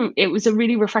it was a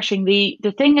really refreshing.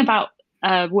 The thing about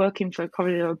working for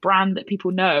probably a brand that people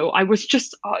know, I was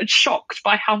just shocked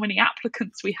by how many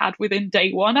applicants we had within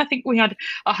day one. I think we had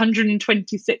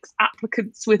 126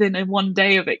 applicants within one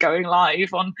day of it going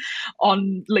live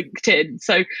on LinkedIn.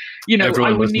 So,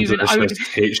 everyone listening to this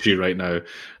hates you right now.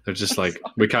 They're just like,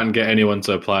 we can't get anyone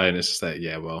to apply, and it's just like,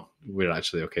 yeah, well, we're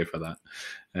actually okay for that.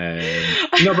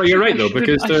 No, but you're right though,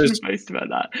 because there's about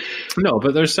that. No,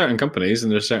 but there's certain companies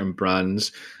and there's certain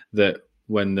brands that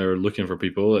when they're looking for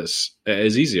people, it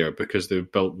is easier because they've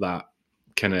built that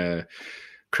kind of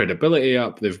credibility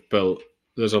up.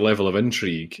 There's a level of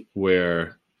intrigue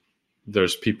where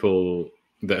there's people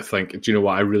that think, do you know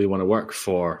what, I really want to work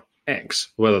for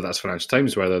X, whether that's Financial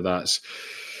Times, whether that's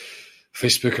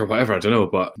Facebook or whatever, I don't know,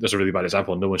 but there's a really bad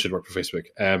example. No one should work for Facebook.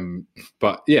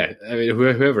 But yeah, I mean,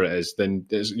 whoever it is, then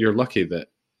you're lucky that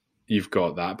you've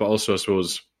got that. But also, I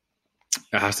suppose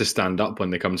it has to stand up when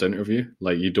they come to interview.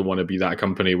 Like, you don't want to be that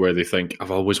company where they think,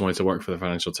 I've always wanted to work for the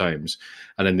Financial Times,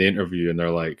 and then they interview and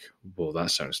they're like, well,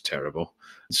 that sounds terrible.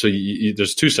 So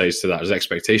there's two sides to that. There's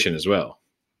expectation as well.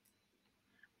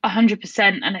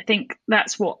 100%. And I think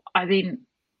that's what I've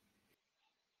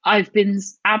been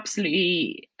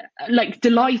absolutely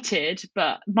delighted,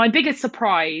 but my biggest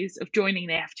surprise of joining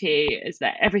the FT is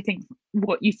that everything,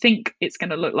 what you think it's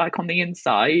going to look like on the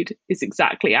inside, is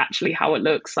exactly actually how it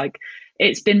looks. Like,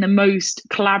 it's been the most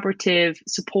collaborative,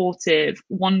 supportive,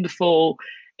 wonderful,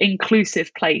 inclusive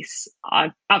place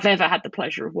I've ever had the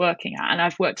pleasure of working at, and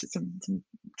I've worked at some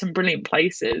brilliant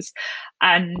places,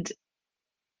 and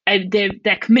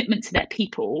their commitment to their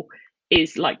people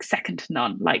is like second to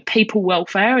none. Like, people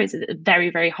welfare is at the very,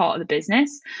 very heart of the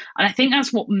business. And I think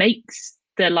that's what makes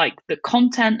the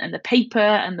content and the paper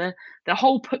and the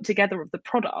whole put together of the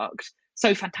product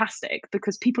so fantastic,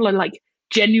 because people are like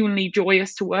genuinely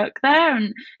joyous to work there,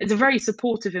 and it's a very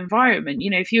supportive environment.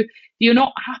 If you're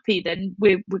not happy, then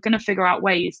we're going to figure out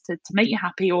ways to make you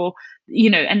happy, or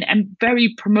and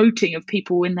very promoting of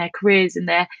people in their careers and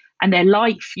their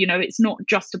life. It's not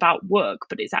just about work,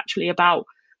 but it's actually about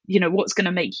what's going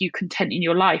to make you content in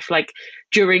your life. Like,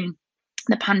 during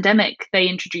the pandemic, they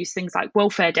introduced things like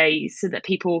welfare days so that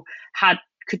people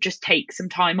could just take some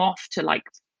time off to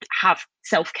have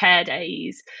self-care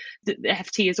days. The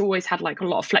FT has always had a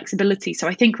lot of flexibility. So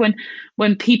I think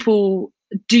when people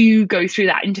do go through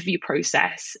that interview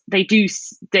process, they do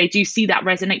see that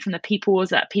resonate from the people, is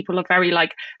that people are very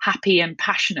happy and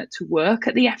passionate to work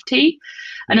at the FT.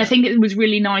 And I think it was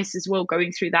really nice as well,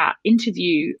 going through that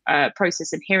interview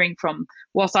process and hearing from,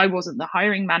 whilst I wasn't the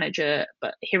hiring manager,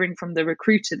 but hearing from the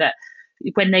recruiter, that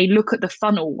when they look at the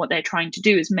funnel, what they're trying to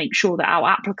do is make sure that our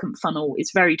applicant funnel is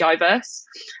very diverse.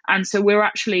 And so we're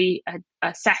actually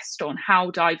assessed on how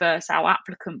diverse our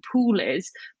applicant pool is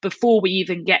before we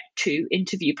even get to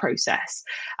interview process.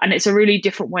 And it's a really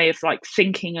different way of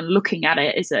thinking and looking at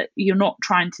it, is that you're not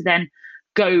trying to then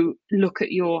go look at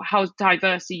how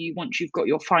diverse are you once you've got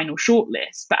your final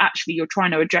shortlist, but actually you're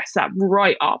trying to address that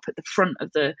right up at the front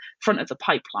of the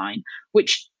pipeline,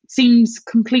 which seems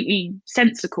completely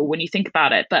sensical when you think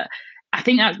about it. But I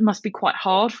think that must be quite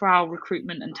hard for our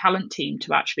recruitment and talent team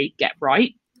to actually get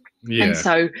right. Yeah. And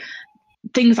so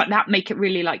things like that make it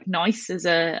really nice as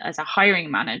a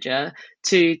hiring manager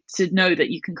to know that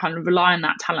you can kind of rely on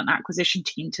that talent acquisition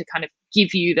team to kind of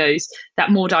give you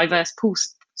that more diverse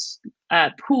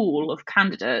pool of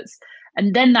candidates.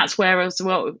 And then that's where as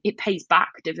well it pays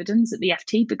back dividends at the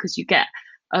FT, because you get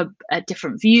a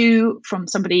different view from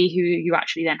somebody who you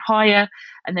actually then hire,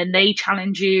 and then they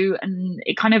challenge you, and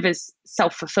it kind of is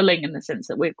self-fulfilling in the sense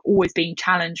that we're always being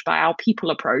challenged by our people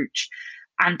approach,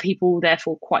 and people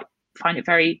therefore quite find it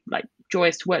very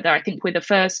joyous to work there. I think we're the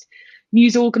first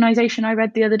news organization I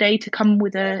read the other day to come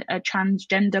with a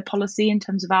transgender policy in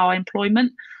terms of our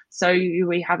employment. So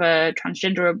we have a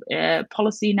transgender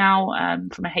policy now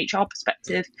from a HR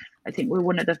perspective. I think we're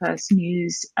one of the first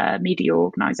news media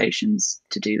organisations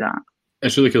to do that.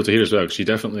 It's really cool to hear as well, because you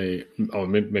definitely, or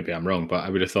maybe I'm wrong, but I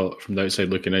would have thought from the outside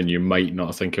looking in, you might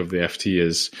not think of the FT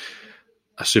as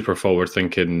a super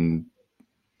forward-thinking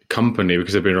company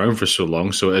because they've been around for so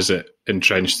long. So is it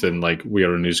entrenched in we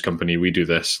are a news company, we do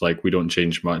this, we don't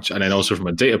change much? And then also from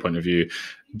a data point of view,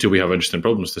 do we have interesting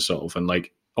problems to solve? And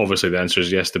obviously the answer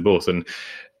is yes to both. And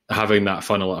having that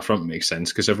funnel up front makes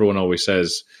sense, because everyone always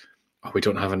says, we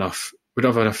don't have enough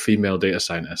female data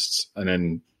scientists. And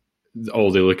then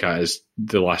all they look at is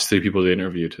the last 3 people they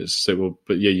interviewed. It's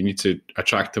but yeah, you need to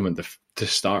attract them at the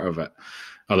start of it.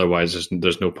 Otherwise,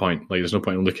 there's no point. There's no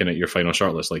point in looking at your final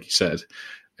shortlist, like you said.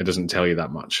 It doesn't tell you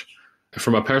that much.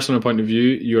 From a personal point of view,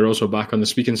 you're also back on the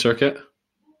speaking circuit.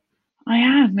 I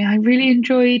am. I really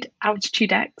enjoyed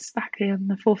Altitude X back on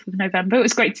the 4th of November. It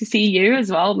was great to see you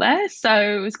as well there. So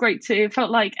it was great it felt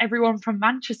like everyone from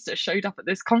Manchester showed up at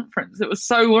this conference. It was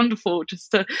so wonderful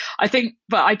but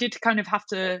I did kind of have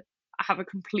to have a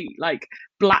complete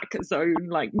black zone,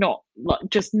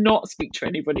 not speak to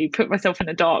anybody, put myself in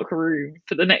a dark room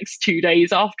for the next 2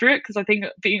 days after it, because I think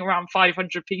being around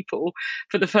 500 people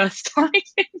for the first time,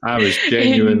 I was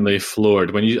genuinely floored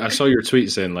when I saw your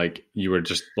tweet saying you were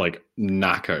just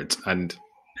knackered, and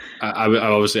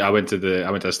I went to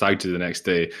the stag do the next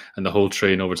day, and the whole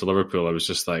train over to Liverpool, I was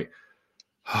just I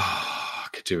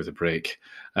could do with a break.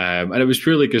 And it was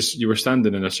purely because you were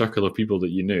standing in a circle of people that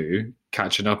you knew,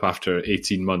 catching up after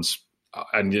 18 months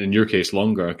and in your case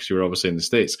longer because you were obviously in the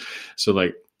States. So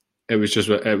like it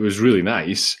was really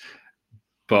nice,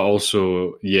 but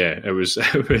also it was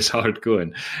it was hard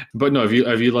going. But no, have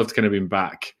you loved kind of being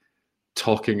back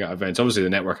talking at events? Obviously the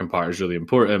networking part is really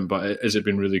important, but has it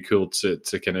been really cool to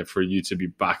kind of for you to be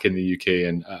back in the UK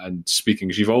and speaking,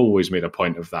 because you've always made a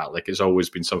point of that, like it's always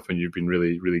been something you've been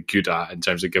really really good at in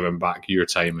terms of giving back your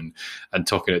time and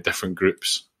talking at different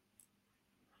groups?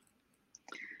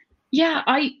 Yeah,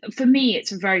 for me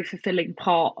it's a very fulfilling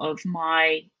part of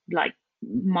my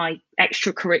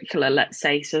extracurricular, let's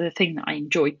say. So the thing that I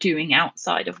enjoy doing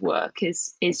outside of work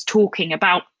is talking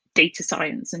about data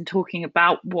science and talking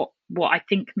about what I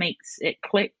think makes it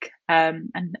click,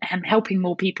 and helping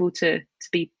more people to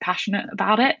be passionate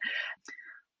about it.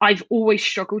 I've always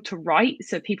struggled to write.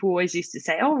 So people always used to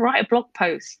say, oh, write a blog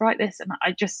post, write this. And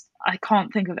I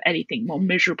can't think of anything more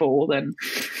miserable than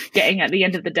getting at the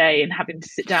end of the day and having to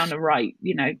sit down and write,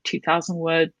 2,000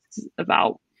 words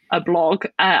about a blog.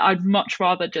 I'd much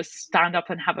rather just stand up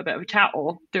and have a bit of a chat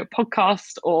or do a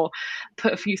podcast or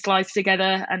put a few slides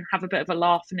together and have a bit of a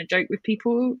laugh and a joke with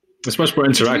people. It's much more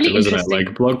interactive, really, isn't it?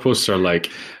 Like blog posts are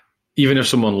like, even if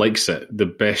someone likes it, the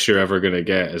best you're ever going to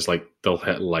get is like they'll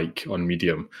hit like on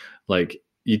Medium. Like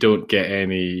you don't get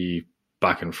any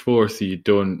back and forth.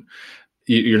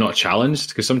 You're not challenged,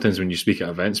 because sometimes when you speak at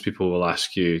events, people will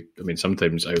ask you, I mean,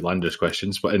 sometimes outlandish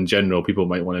questions, but in general, people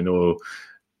might want to know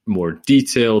more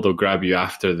detail. They'll grab you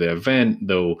after the event.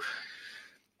 They'll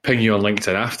ping you on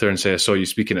LinkedIn after and say, I saw you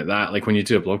speaking at that. Like when you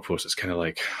do a blog post, it's kind of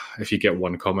like, if you get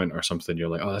one comment or something, you're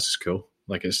like, oh, this is cool.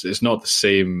 Like it's not the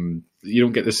same. You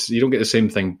don't get the same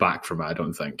thing back from it, I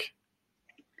don't think.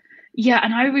 Yeah,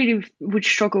 and I really would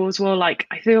struggle as well. Like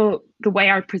I feel the way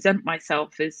I present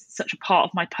myself is such a part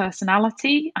of my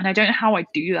personality, and I don't know how I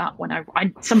do that when I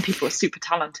some people are super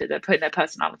talented at putting their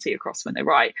personality across when they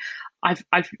write. I've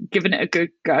given it a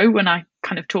good go when I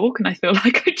kind of talk, and I feel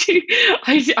like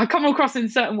I come across in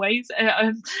certain ways,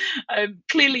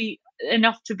 clearly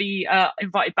enough to be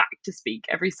invited back to speak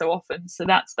every so often. So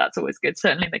that's always good.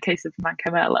 Certainly in the case of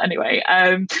Mancamel, anyway.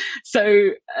 I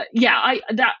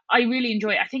really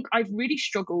enjoy it. I think I've really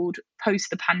struggled post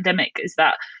the pandemic. Is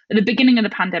that at the beginning of the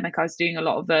pandemic, I was doing a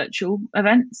lot of virtual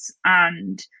events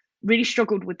and really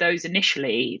struggled with those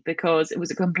initially because it was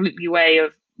a completely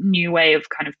new way of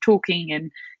kind of talking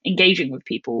and engaging with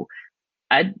people.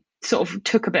 I sort of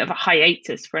took a bit of a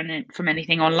hiatus from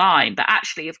anything online, but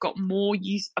actually I've got more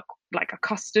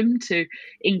accustomed to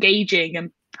engaging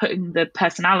and putting the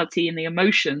personality and the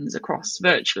emotions across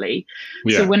virtually.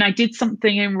 Yeah. So when I did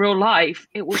something in real life,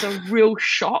 it was a real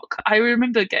shock. I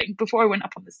remember before I went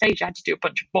up on the stage, I had to do a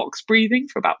bunch of box breathing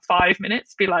for about 5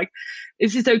 minutes, be like,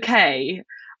 is this okay?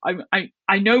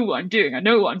 I know what I'm doing. I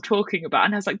know what I'm talking about.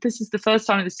 And I was like, this is the first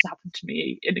time this has happened to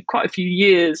me in quite a few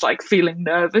years, like feeling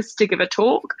nervous to give a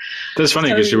talk. That's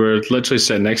funny because you were literally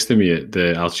sitting next to me at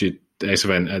the Altitude X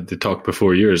event at the talk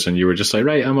before yours, and you were just like,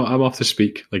 right, I'm off to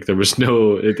speak. Like there was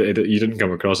you didn't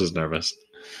come across as nervous.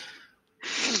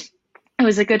 It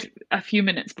was a few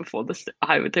minutes before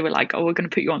they were like, oh, we're going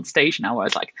to put you on stage now. I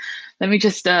was like, let me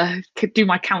just do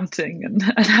my counting and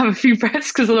have a few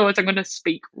breaths, because otherwise I'm going to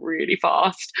speak really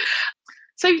fast.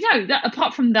 So,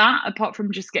 apart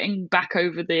from just getting back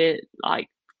over the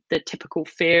typical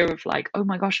fear of like, oh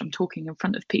my gosh, I'm talking in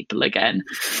front of people again.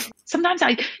 Sometimes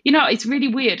it's really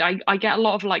weird. I get a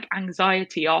lot of like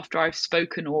anxiety after I've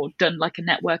spoken or done like a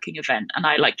networking event,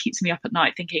 and keeps me up at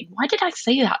night thinking, why did I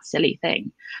say that silly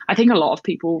thing? I think a lot of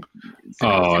people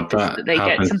that they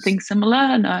happens. Get something similar,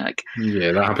 and that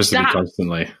happens to me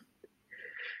constantly.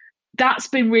 That's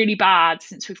been really bad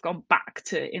since we've gone back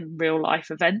to in real life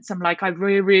events. I'm like, I'd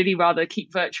really, really rather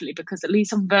keep virtually, because at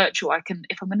least on virtual, I can,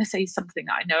 if I'm going to say something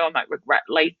that I know I might regret,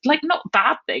 like not a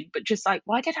bad thing, but just like,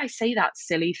 why did I say that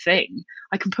silly thing?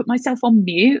 I can put myself on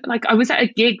mute. Like I was at a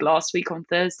gig last week on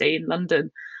Thursday in London,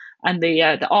 and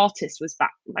the artist was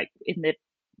back like in the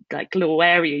little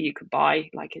area you could buy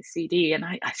like a CD, and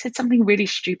I said something really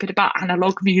stupid about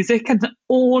analog music, and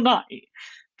all night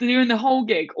during the whole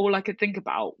gig, all I could think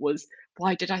about was,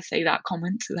 why did I say that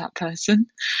comment to that person?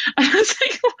 And I was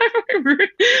like,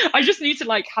 I just need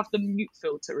to have the mute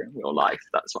filter in real life.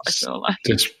 That's what I feel like.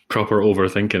 Just proper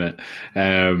overthinking it.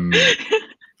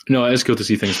 No, it is cool to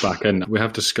see things back in. We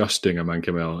have discussed doing a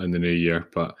Mancamel in the new year,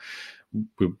 but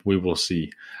we will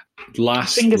see.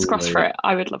 Fingers crossed for it.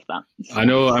 I would love that. I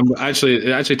know. It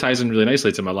actually ties in really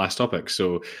nicely to my last topic.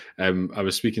 So I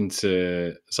was speaking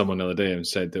to someone the other day and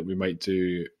said that we might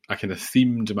do a kind of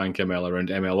themed Mancamel around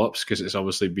ML Ops, because it's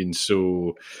obviously been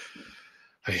so.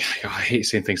 I hate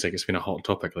saying things like it's been a hot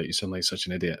topic. Like you sound like such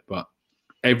an idiot, but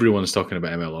everyone's talking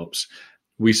about ML Ops.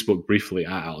 we spoke briefly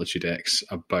at Altitude X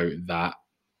about that.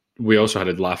 We also had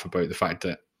a laugh about the fact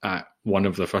that at one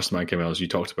of the first ManCMLs, you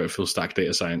talked about full stack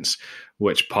data science,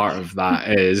 which part of that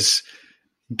is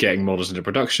getting models into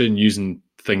production, using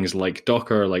things like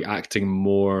Docker, like acting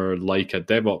more like a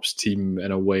DevOps team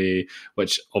in a way,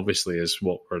 which obviously is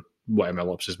what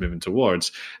MLOps is moving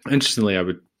towards. Interestingly, I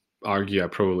would argue I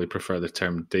probably prefer the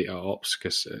term data ops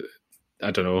because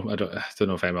I don't know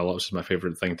if MLOps is my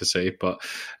favorite thing to say, but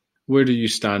where do you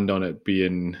stand on it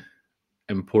being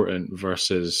important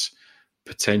versus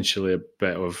potentially a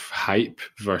bit of hype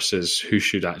versus who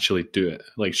should actually do it?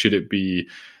 Like, should it be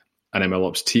an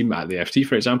MLOps team at the FT,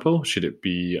 for example? Should it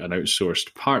be an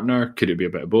outsourced partner? Could it be a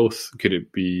bit of both? Could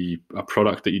it be a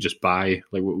product that you just buy?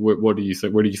 Like, what do you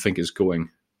think? Where do you think it's going?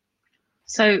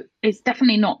 So it's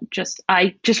definitely not just.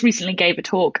 I just recently gave a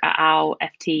talk at our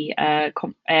FT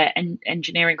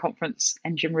engineering conference,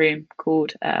 Engine Room,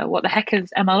 called "What the heck is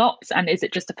MLOps and is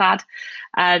it just a fad?"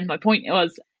 And my point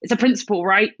was, it's a principle,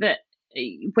 right? That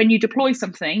when you deploy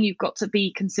something, you've got to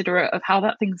be considerate of how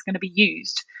that thing's going to be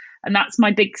used. And that's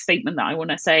my big statement that I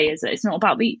want to say, is that it's not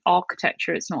about the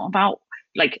architecture. It's not about,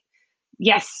 like,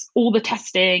 yes, all the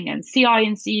testing and CI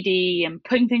and CD and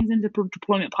putting things into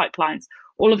deployment pipelines.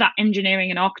 All of that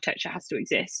engineering and architecture has to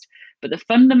exist. But the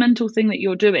fundamental thing that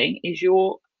you're doing is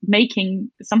you're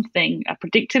making something, a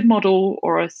predictive model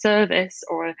or a service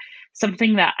or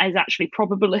something that is actually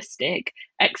probabilistic,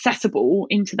 accessible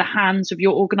into the hands of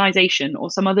your organization or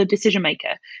some other decision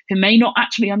maker who may not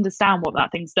actually understand what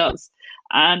that thing does.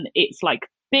 And it's like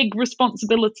big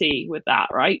responsibility with that,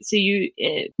 right? So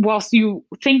whilst you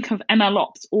think of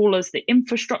MLOps all as the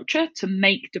infrastructure to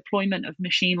make deployment of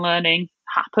machine learning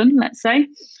happen, let's say,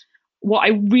 what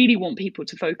I really want people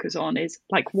to focus on is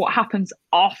like what happens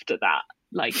after that.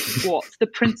 Like, what's the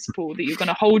principle that you're going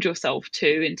to hold yourself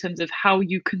to in terms of how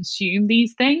you consume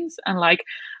these things? And like,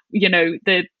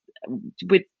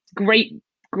 with great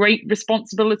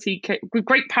responsibility, with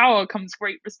great power comes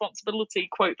great responsibility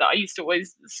quote that I used to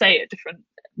always say at different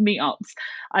meetups.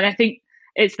 And I think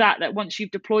it's that once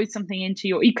you've deployed something into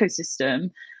your ecosystem,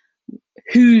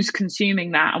 who's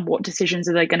consuming that and what decisions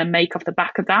are they going to make off the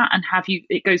back of that? And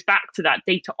it goes back to that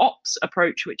data ops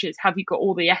approach, which is, have you got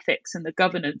all the ethics and the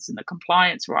governance and the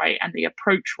compliance right and the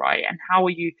approach right? And how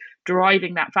are you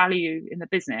deriving that value in the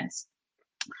business?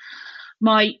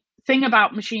 My thing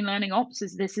about machine learning ops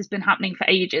is this has been happening for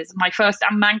ages. My first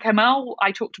ManCML,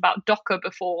 I talked about Docker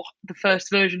before the first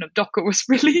version of Docker was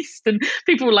released, and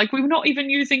people were like, "We were not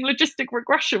even using logistic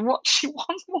regression. What she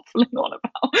was waffling on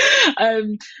about?"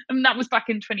 And that was back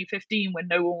in 2015 when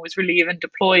no one was really even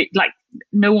deployed, like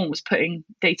no one was putting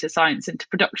data science into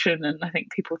production, and I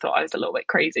think people thought I was a little bit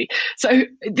crazy. So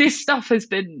this stuff has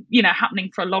been, happening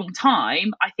for a long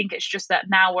time. I think it's just that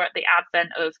now we're at the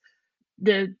advent of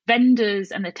the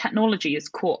vendors and the technology is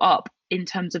caught up in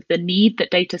terms of the need that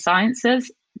data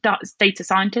scientists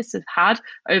have had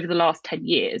over the last 10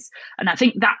 years. And I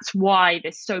think that's why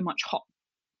there's so much hot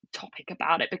topic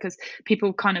about it, because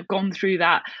people kind of gone through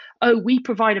that, we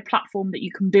provide a platform that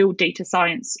you can build data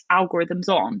science algorithms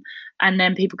on. And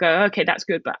then people go, okay, that's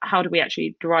good, but how do we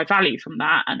actually derive value from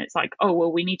that? And it's like, oh,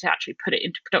 well, we need to actually put it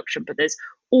into production. But there's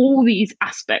all these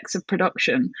aspects of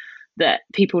production that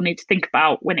people need to think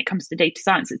about when it comes to data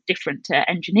science. It's different to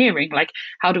engineering. Like,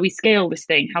 how do we scale this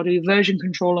thing? How do we version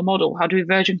control a model? How do we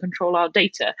version control our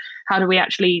data? How do we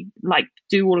actually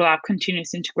do all of our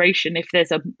continuous integration if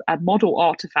there's a model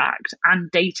artifact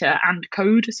and data and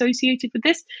code associated with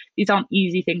this? These aren't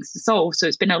easy things to solve. So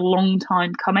it's been a long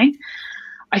time coming.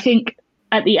 I think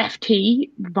at the FT,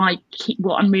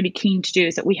 what I'm really keen to do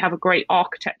is that we have a great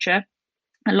architecture.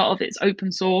 A lot of it's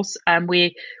open source, and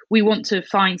we want to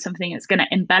find something that's going to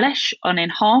embellish and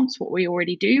enhance what we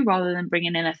already do rather than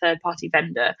bringing in a third-party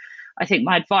vendor. I think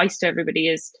my advice to everybody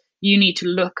is you need to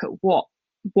look at what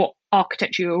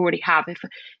architecture you already have.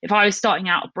 If I was starting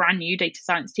out a brand new data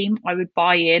science team, I would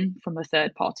buy in from a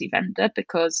third-party vendor,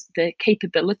 because the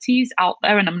capabilities out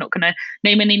there, and I'm not going to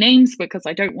name any names because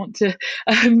I don't want to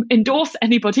endorse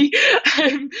anybody,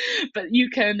 but you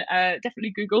can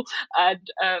definitely Google and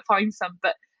find some.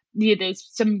 But there's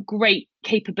some great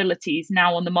capabilities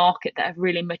now on the market that have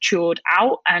really matured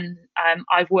out, and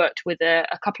I've worked with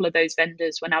a couple of those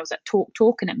vendors when I was at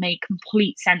TalkTalk, and it made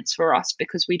complete sense for us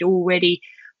because we'd already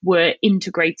were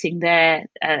integrating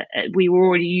we were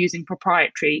already using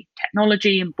proprietary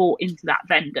technology and bought into that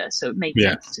vendor, so it made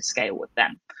sense to scale with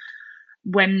them.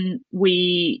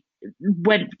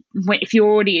 If you're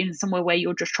already in somewhere where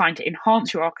you're just trying to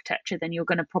enhance your architecture, then you're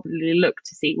going to probably look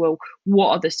to see, well, what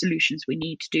are the solutions we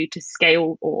need to do to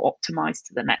scale or optimize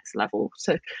to the next level?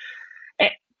 So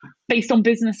based on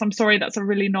business, I'm sorry, that's a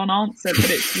really non-answer, but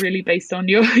it's really based on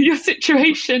your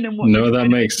situation and what you're trying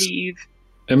to achieve.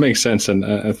 It makes sense, and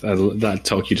that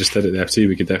talk you just did at the FT,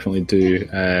 we could definitely do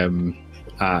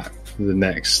at the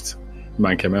next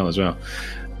Man KML as well.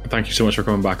 Thank you so much for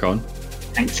coming back on.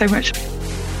 Thanks so much.